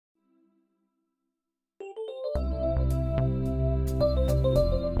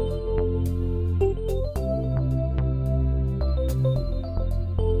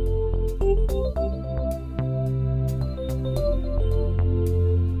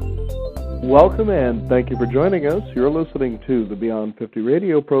Welcome and thank you for joining us. You're listening to the Beyond 50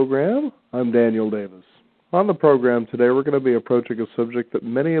 radio program. I'm Daniel Davis. On the program today, we're going to be approaching a subject that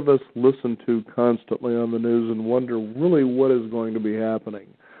many of us listen to constantly on the news and wonder really what is going to be happening.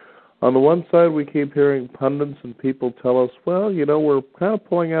 On the one side, we keep hearing pundits and people tell us, well, we're kind of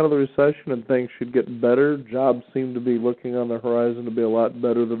pulling out of the recession and things should get better. Jobs seem to be looking on the horizon to be a lot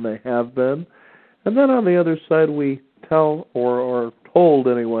better than they have been. And then on the other side, we tell, or are told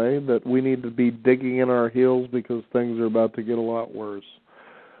anyway, that we need to be digging in our heels because things are about to get a lot worse.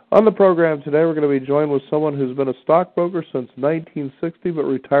 On the program today, we're going to be joined with someone who's been a stockbroker since 1960 but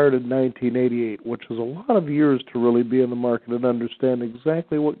retired in 1988, which is a lot of years to really be in the market and understand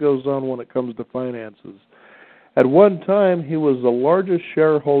exactly what goes on when it comes to finances. At one time, he was the largest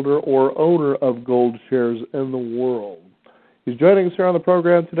shareholder or owner of gold shares in the world. He's joining us here on the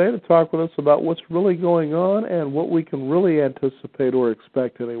program today to talk with us about what's really going on and what we can really anticipate or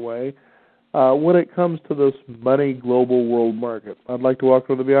expect anyway when it comes to this money global world market. I'd like to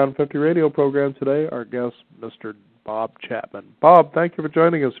welcome to the Beyond 50 radio program today our guest, Mr. Bob Chapman. Bob, thank you for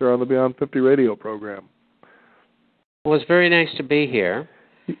joining us here on the Beyond 50 radio program. Well, it's very nice to be here,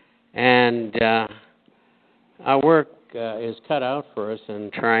 and our work is cut out for us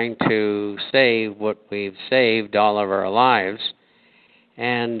in trying to save what we've saved all of our lives,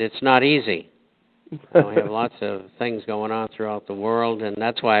 and it's not easy. We have lots of things going on throughout the world, and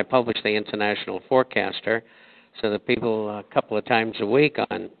that's why I publish the International Forecaster, so that people a couple of times a week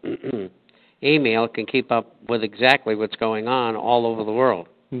on email can keep up with exactly what's going on all over the world.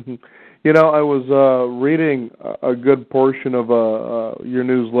 Mm-hmm. I was reading a good portion of your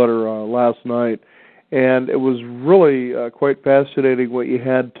newsletter last night, and it was really quite fascinating what you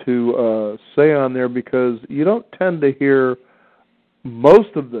had to say on there, because you don't tend to hear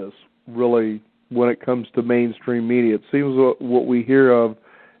most of this really when it comes to mainstream media. It seems what we hear of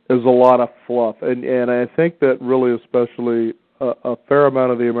is a lot of fluff. And I think that really especially a fair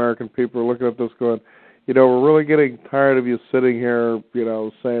amount of the American people are looking at this going, we're really getting tired of you sitting here,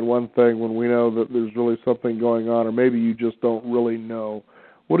 saying one thing when we know that there's really something going on, or maybe you just don't really know.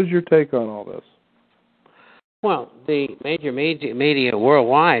 What is your take on all this? Well, the major media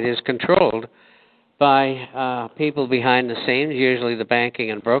worldwide is controlled by people behind the scenes, usually the banking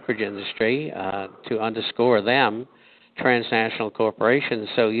and brokerage industry, to underscore them, transnational corporations,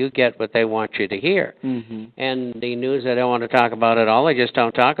 so you get what they want you to hear. Mm-hmm. And the news they don't want to talk about at all, they just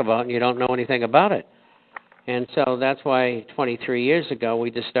don't talk about, and you don't know anything about it. And so that's why 23 years ago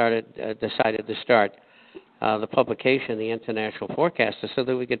we decided to start the publication, the International Forecaster, so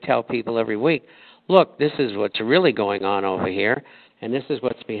that we could tell people every week, look, this is what's really going on over here, and this is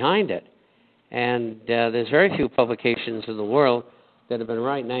what's behind it. And there's very few publications in the world that have been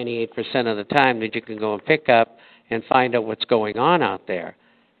right 98% of the time that you can go and pick up and find out what's going on out there.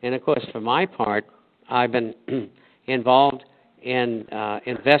 And, of course, for my part, I've been involved in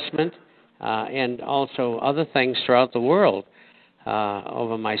investment and also other things throughout the world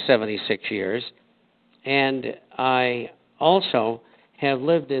over my 76 years. And I also have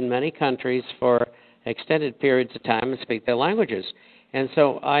lived in many countries for extended periods of time and speak their languages. And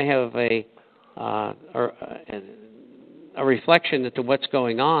so I have a reflection into what's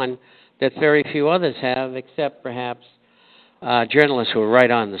going on that very few others have, except perhaps journalists who are right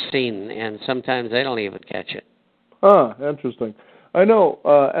on the scene, and sometimes they don't even catch it. Interesting. I know,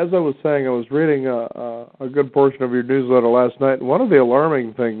 as I was saying, I was reading a good portion of your newsletter last night, and one of the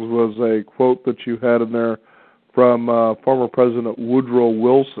alarming things was a quote that you had in there from former President Woodrow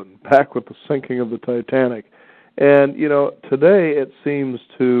Wilson back with the sinking of the Titanic. And, today it seems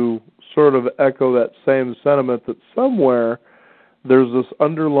to sort of echo that same sentiment, that somewhere there's this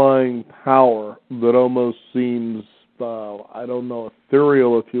underlying power that almost seems,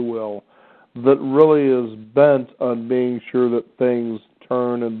 ethereal, if you will, that really is bent on being sure that things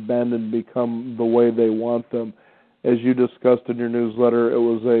turn and bend and become the way they want them. As you discussed in your newsletter, it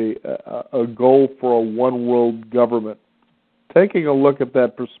was a goal for a one-world government. Taking a look at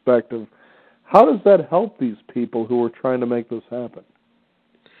that perspective, how does that help these people who are trying to make this happen?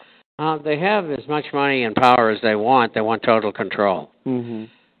 They have as much money and power as they want. They want total control. Mm-hmm.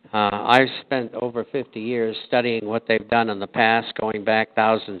 I've spent over 50 years studying what they've done in the past, going back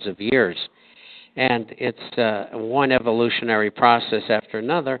thousands of years. And it's one evolutionary process after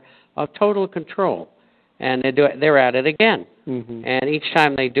another of total control. And they're at it again. Mm-hmm. And each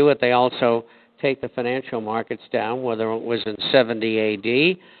time they do it, they also take the financial markets down, whether it was in 70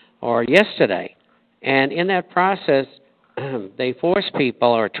 A.D. or yesterday. And in that process, they force people,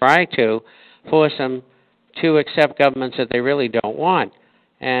 or try to force them, to accept governments that they really don't want.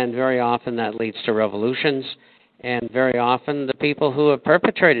 And very often that leads to revolutions And very often the people who have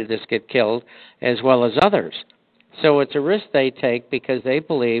perpetrated this get killed as well as others. So it's a risk they take because they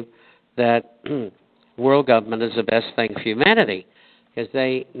believe that world government is the best thing for humanity, because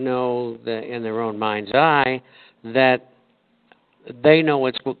they know that in their own mind's eye that they know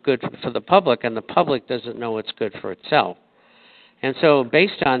what's good for the public, and the public doesn't know what's good for itself. And so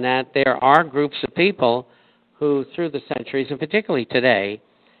based on that, there are groups of people who, through the centuries, and particularly today,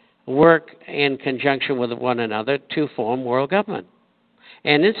 work in conjunction with one another to form world government.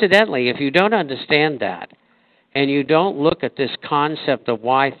 And incidentally, if you don't understand that, and you don't look at this concept of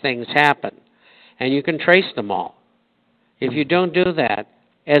why things happen, and you can trace them all, if you don't do that,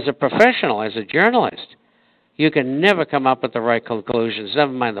 as a professional, as a journalist, you can never come up with the right conclusions,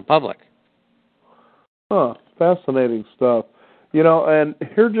 never mind the public. Fascinating stuff. And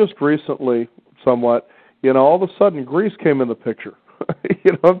here just recently, somewhat, all of a sudden Greece came in the picture.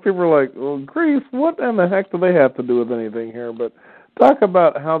 People are like, well, Greece, what in the heck do they have to do with anything here? But talk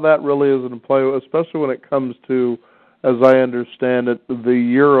about how that really is in play, especially when it comes to, as I understand it, the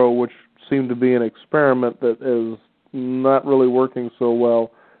euro, which seemed to be an experiment that is not really working so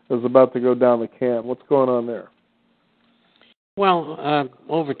well, is about to go down the can. What's going on there? Well,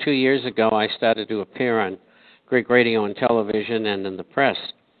 over 2 years ago, I started to appear on Greek radio and television and in the press,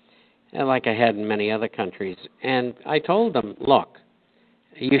 like I had in many other countries. And I told them, look,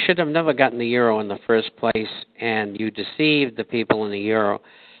 you should have never gotten the euro in the first place, and you deceived the people in the euro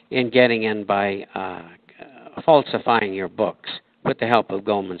in getting in by falsifying your books, with the help of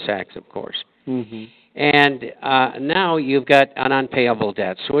Goldman Sachs, of course. Mm-hmm. And now you've got an unpayable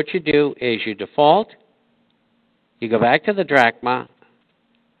debt. So what you do is you default, you go back to the drachma,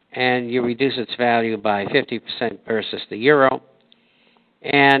 and you reduce its value by 50% versus the euro,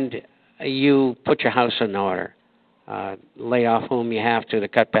 and you put your house in order. Lay off whom you have to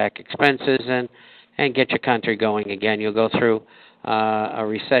cut back expenses and get your country going again. You'll go through a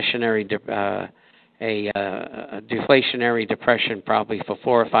recessionary, a deflationary depression probably for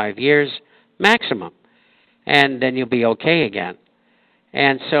 4 or 5 years maximum, and then you'll be okay again.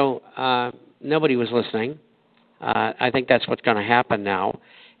 And so nobody was listening. I think that's what's going to happen now.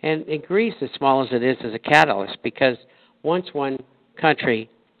 And in Greece, as small as it is a catalyst, because once one country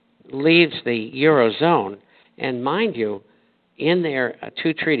leaves the Eurozone, and mind you, in their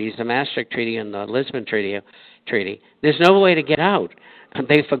two treaties, the Maastricht Treaty and the Lisbon Treaty, there's no way to get out.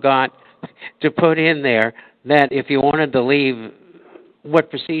 They forgot to put in there that if you wanted to leave, what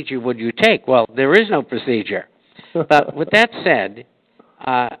procedure would you take? Well, there is no procedure. But with that said,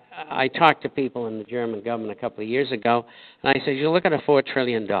 I talked to people in the German government a couple of years ago, and I said, you look at $4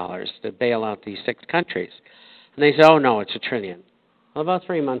 trillion to bail out these 6 countries. And they said, oh, no, it's $1 trillion. Well, about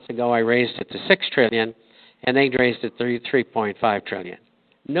 3 months ago, I raised it to $6 trillion, and they raised it to $3.5 trillion.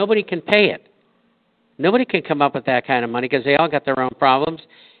 Nobody can pay it. Nobody can come up with that kind of money because they all got their own problems,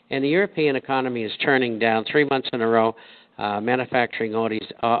 and the European economy is turning down 3 months in a row. Manufacturing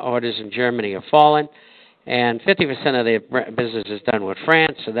orders in Germany have fallen, and 50% of their business is done with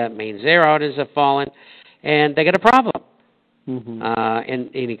France, so that means their orders have fallen, and they got a problem, an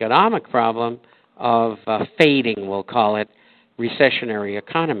economic problem of fading, we'll call it, recessionary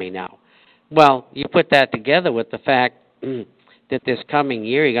economy now. Well, you put that together with the fact that this coming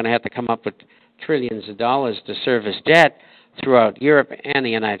year you're going to have to come up with trillions of dollars to service debt throughout Europe and the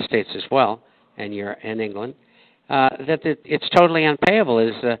United States as well, and England, that it's totally unpayable.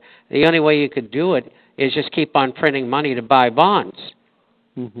 The only way you could do it is just keep on printing money to buy bonds.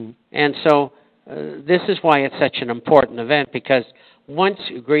 And so this is why it's such an important event, because once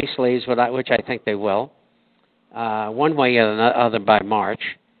Greece leaves, which I think they will, one way or the other by March,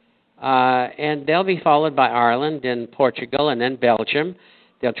 and they'll be followed by Ireland and Portugal and then Belgium.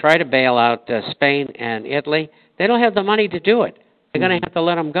 They'll try to bail out Spain and Italy. They don't have the money to do it. They're going to have to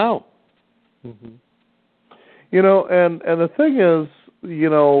let them go. And the thing is,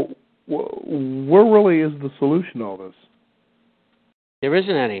 where really is the solution to all this? There isn't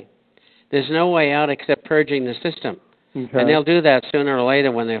any. There's no way out except purging the system. And they'll do that sooner or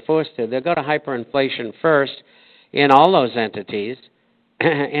later when they're forced to. They'll go to hyperinflation first in all those entities.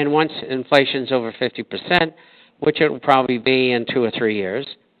 And once inflation's over 50%, which it will probably be in 2 or 3 years,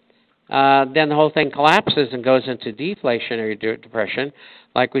 then the whole thing collapses and goes into deflationary depression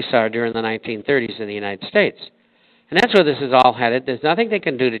like we saw during the 1930s in the United States. And that's where this is all headed. There's nothing they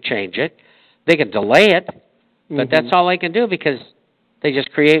can do to change it. They can delay it, but that's all they can do because they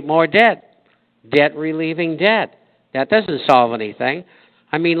just create more debt, debt-relieving debt. That doesn't solve anything.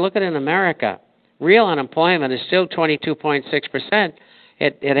 I mean, look at in America. Real unemployment is still 22.6%.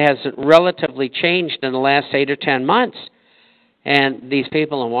 It has relatively changed in the last 8 or 10 months. And these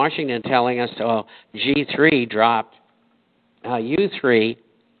people in Washington telling us, oh, G3 dropped, U3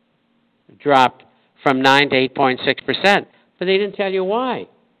 dropped from 9 to 8.6%. But they didn't tell you why.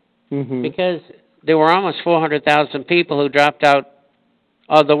 Mm-hmm. Because there were almost 400,000 people who dropped out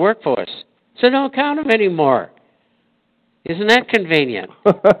of the workforce. So don't count them anymore. Isn't that convenient?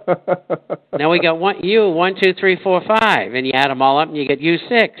 Now we got one, 2, 3, 4, 5, and you add them all up and you get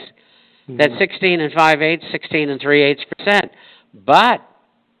U6. Mm-hmm. That's 16 and 5/8, 16 and 3/8%. But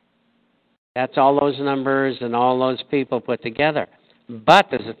that's all those numbers and all those people put together. But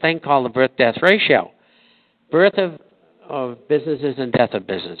there's a thing called the birth-death ratio. Birth of businesses and death of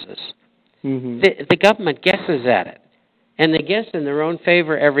businesses. Mm-hmm. The government guesses at it. And they guess in their own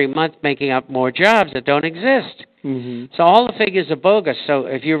favor every month, making up more jobs that don't exist. Mm-hmm. So all the figures are bogus. So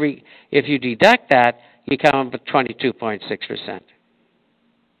if you deduct that, you come up with 22.6%.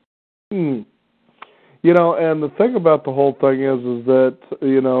 You know, and the thing about the whole thing is that,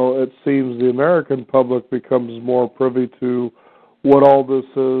 you know, it seems the American public becomes more privy to what all this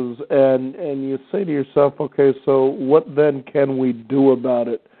is, and you say to yourself, okay, so what then can we do about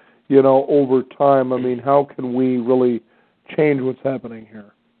it, you know, over time? I mean, how can we really change what's happening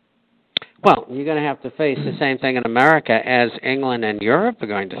here? Well, you're going to have to face the same thing in America as England and Europe are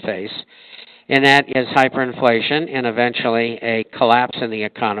going to face, and that is hyperinflation and eventually a collapse in the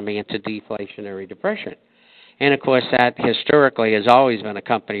economy into deflationary depression. And, of course, that historically has always been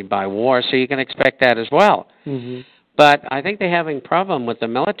accompanied by war, so you can expect that as well. Mm-hmm. But I think they're having a problem with the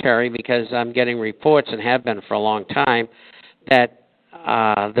military because I'm getting reports, and have been for a long time, that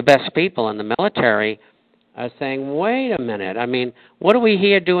the best people in the military are saying, wait a minute, I mean, what are we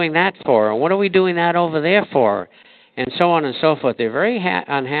here doing that for? And what are we doing that over there for? And so on and so forth. They're very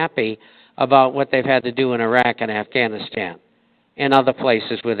unhappy about what they've had to do in Iraq and Afghanistan and other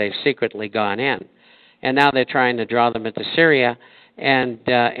places where they've secretly gone in. And now they're trying to draw them into Syria and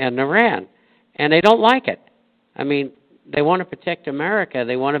Iran. And they don't like it. I mean, they want to protect America.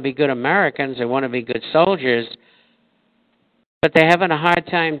 They want to be good Americans. They want to be good soldiers. But they're having a hard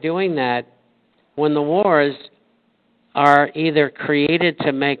time doing that when the wars are either created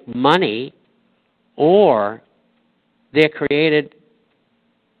to make money or they're created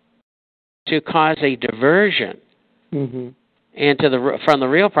to cause a diversion from the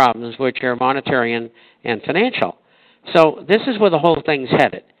real problems, which are monetary and financial. So this is where the whole thing's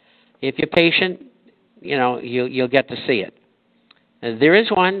headed. If you're patient, you know, you'll get to see it. There is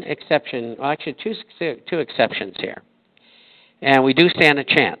one exception, well, actually two exceptions here. And we do stand a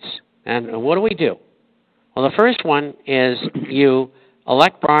chance. And what do? Well, the first one is you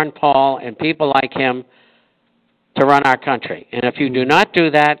elect Ron Paul and people like him to run our country. And if you do not do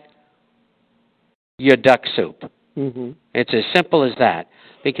that, you're duck soup. Mm-hmm. It's as simple as that.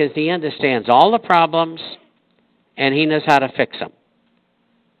 Because he understands all the problems and he knows how to fix them.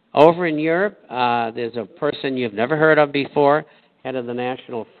 Over in Europe, there's a person you've never heard of before, head of the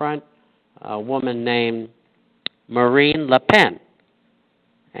National Front, a woman named Marine Le Pen.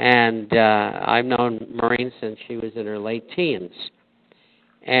 And I've known Marine since she was in her late teens.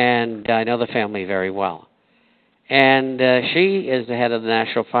 And I know the family very well. And she is the head of the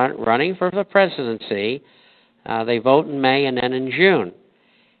National Front running for the presidency. They vote in May and then in June.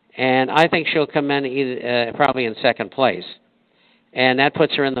 And I think she'll come in probably in second place. And that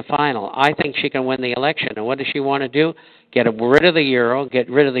puts her in the final. I think she can win the election. And what does she want to do? Get rid of the euro, get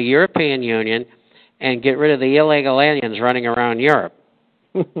rid of the European Union, and get rid of the illegal aliens running around Europe.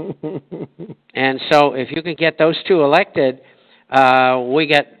 And so if you can get those two elected, we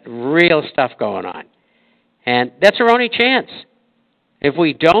get real stuff going on. And that's our only chance. If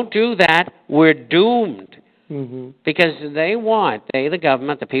we don't do that, we're doomed. Mm-hmm. Because the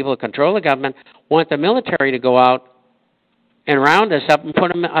government, the people who control the government, want the military to go out and round us up and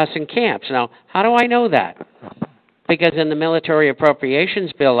put us in camps. Now, how do I know that? Because in the military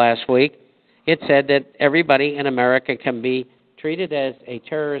appropriations bill last week, it said that everybody in America can be treated as a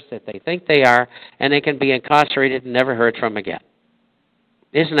terrorist that they think they are, and they can be incarcerated and never heard from again.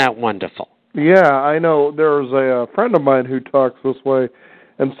 Isn't that wonderful? Yeah, I know. There's a friend of mine who talks this way,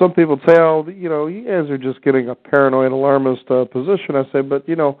 and some people say, oh, you know, you guys are just getting a paranoid, alarmist position. I say, but,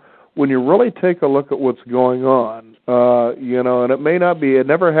 you know, when you really take a look at what's going on, you know, and it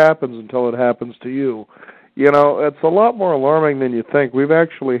never happens until it happens to you. You know, it's a lot more alarming than you think. We've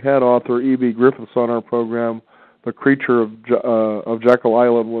actually had author E.B. Griffiths on our program. The Creature of Jekyll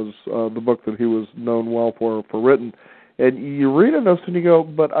Island was the book that he was known well for written. And you read this and you go,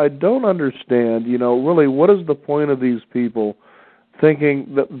 but I don't understand, you know, really what is the point of these people thinking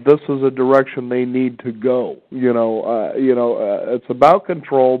that this is a direction they need to go? It's about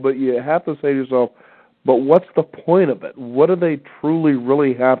control, but you have to say to yourself, But what's the point of it? What do they truly,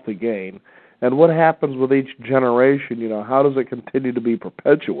 really have to gain? And what happens with each generation? How does it continue to be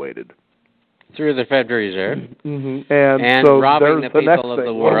perpetuated? Through the Federal Reserve. Mm-hmm. And so robbing there's the the next people of thing.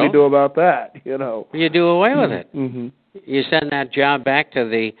 the What do we world. do about that? You do away with it. Mm-hmm. You send that job back to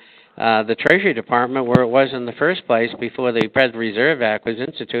the Treasury Department where it was in the first place before the Federal Reserve Act was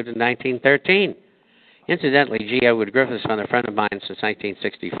instituted in 1913. Incidentally, G. Edward Griffith's been a friend of mine since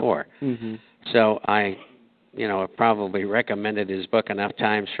 1964. Mm-hmm. So I, have probably recommended his book enough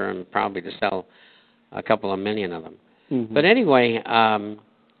times for him probably to sell a couple of million of them. Mm-hmm. But anyway,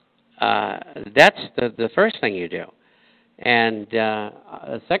 that's the first thing you do. And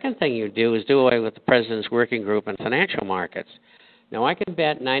the second thing you do is do away with the President's Working Group on Financial Markets. Now, I can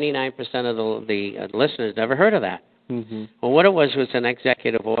bet 99% of the listeners never heard of that. Mm-hmm. Well, what it was an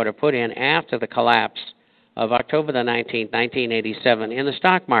executive order put in after the collapse of October the 19th, 1987, in the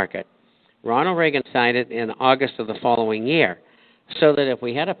stock market. Ronald Reagan signed it in August of the following year, so that if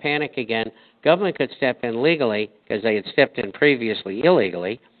we had a panic again, government could step in legally, because they had stepped in previously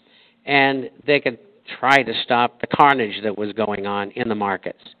illegally, and they could try to stop the carnage that was going on in the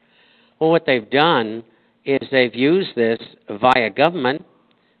markets. Well, what they've done is they've used this via government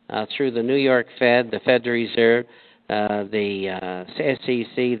through the New York Fed, the Federal Reserve, the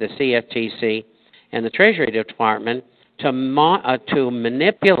SEC, the CFTC, and the Treasury Department to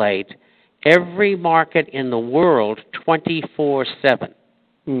manipulate every market in the world 24/7.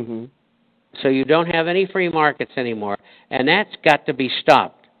 Mm-hmm. So you don't have any free markets anymore, and that's got to be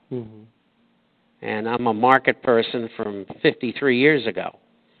stopped. Mm-hmm. And I'm a market person from 53 years ago.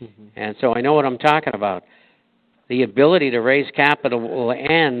 Mm-hmm. And so I know what I'm talking about. The ability to raise capital will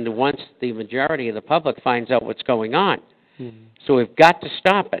end once the majority of the public finds out what's going on. Mm-hmm. So we've got to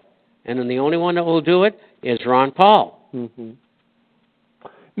stop it. And then the only one that will do it is Ron Paul. Mm-hmm.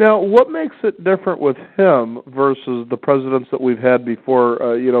 Now, what makes it different with him versus the presidents that we've had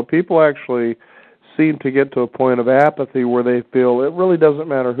before? People actually seem to get to a point of apathy where they feel it really doesn't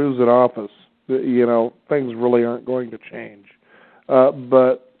matter who's in office. Things really aren't going to change.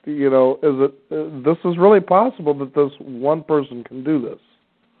 But this is really possible that this one person can do this?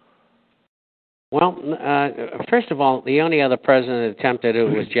 Well, first of all, the only other president that attempted it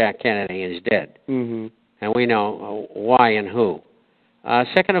was Jack Kennedy, and he's dead. Mm-hmm. And we know why and who.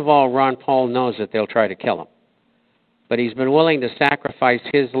 Second of all, Ron Paul knows that they'll try to kill him. But he's been willing to sacrifice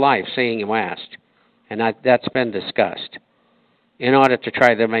his life, seeing last, and that's been discussed, in order to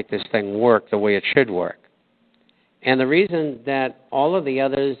try to make this thing work the way it should work. And the reason that all of the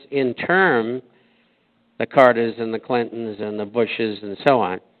others in term, the Carters and the Clintons and the Bushes and so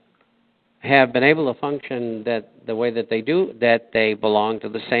on, have been able to function the way that they do, that they belong to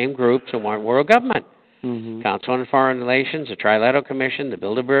the same groups in one world government. Mm-hmm. Council on Foreign Relations, the Trilateral Commission, the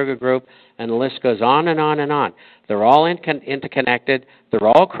Bilderberger Group, and the list goes on and on and on. They're all interconnected. They're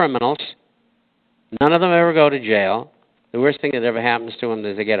all criminals. None of them ever go to jail. The worst thing that ever happens to them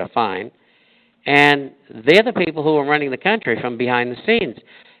is they get a fine. And they're the people who are running the country from behind the scenes.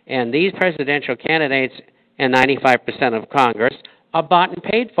 And these presidential candidates and 95% of Congress are bought and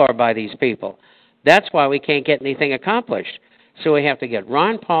paid for by these people. That's why we can't get anything accomplished. So we have to get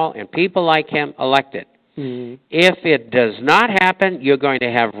Ron Paul and people like him elected. Mm-hmm. If it does not happen, you're going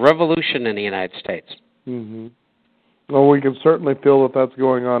to have revolution in the United States. Mm-hmm. Well, we can certainly feel that that's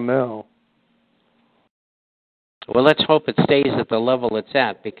going on now. Well, let's hope it stays at the level it's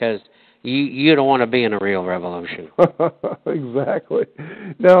at, because you don't want to be in a real revolution. Exactly.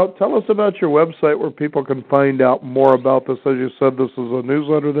 Now, tell us about your website where people can find out more about this. As you said, this is a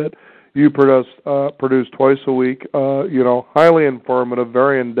newsletter that you produce twice a week. Highly informative,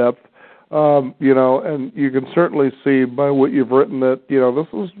 very in depth. And you can certainly see by what you've written that this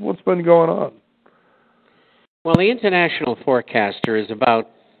is what's been going on. Well, the International Forecaster is about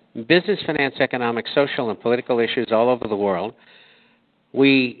business, finance, economic, social, and political issues all over the world.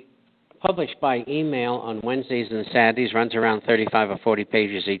 We publish by email on Wednesdays and Saturdays, runs around 35 or 40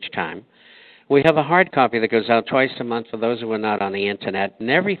 pages each time. We have a hard copy that goes out twice a month for those who are not on the Internet, and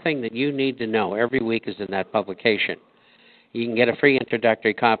everything that you need to know every week is in that publication. You can get a free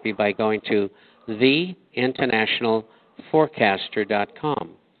introductory copy by going to theinternationalforecaster.com.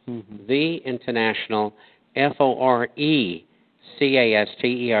 Mm-hmm.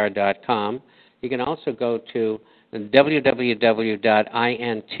 theinternationalforecaster.com. You can also go to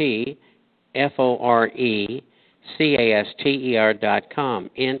www.intforecaster.com,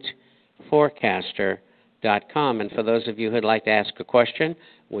 intforecaster.com. And for those of you who'd like to ask a question,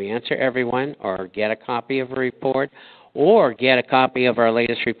 we answer everyone, or get a copy of a report, or get a copy of our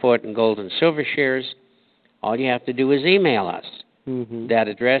latest report in gold and silver shares. All you have to do is email us. Mm-hmm. That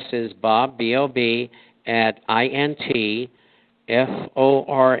address is Bob, B-O-B, at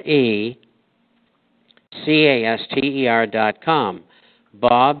INTFORECASTER.com.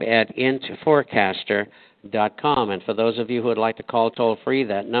 Bob at intforecaster.com. And for those of you who would like to call toll free,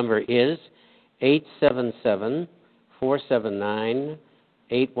 that number is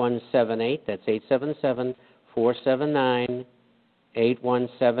 877-479-8178. That's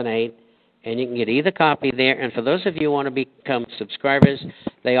 877-479-8178. And you can get either copy there. And for those of you who want to become subscribers,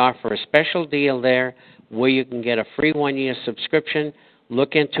 they offer a special deal there where you can get a free 1-year subscription.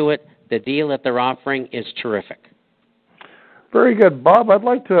 Look into it. The deal that they're offering is terrific. Very good, Bob. I'd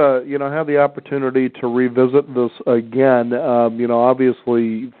like to, have the opportunity to revisit this again.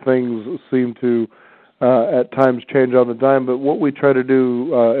 Obviously things seem to at times change on the dime, but what we try to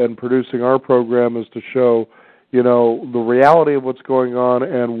do in producing our program is to show, the reality of what's going on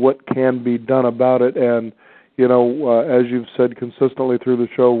and what can be done about it. And, as you've said consistently through the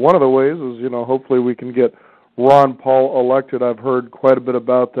show, one of the ways is, hopefully we can get Ron Paul elected. I've heard quite a bit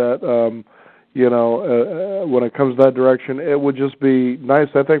about that. When it comes that direction, it would just be nice,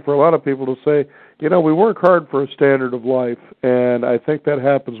 I think, for a lot of people to say, we work hard for a standard of life, and I think that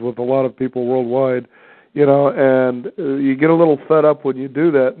happens with a lot of people worldwide, and you get a little fed up when you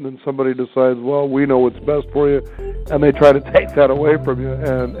do that, and then somebody decides, well, we know what's best for you, and they try to take that away from you,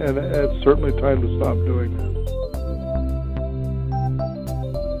 and it's certainly time to stop doing that.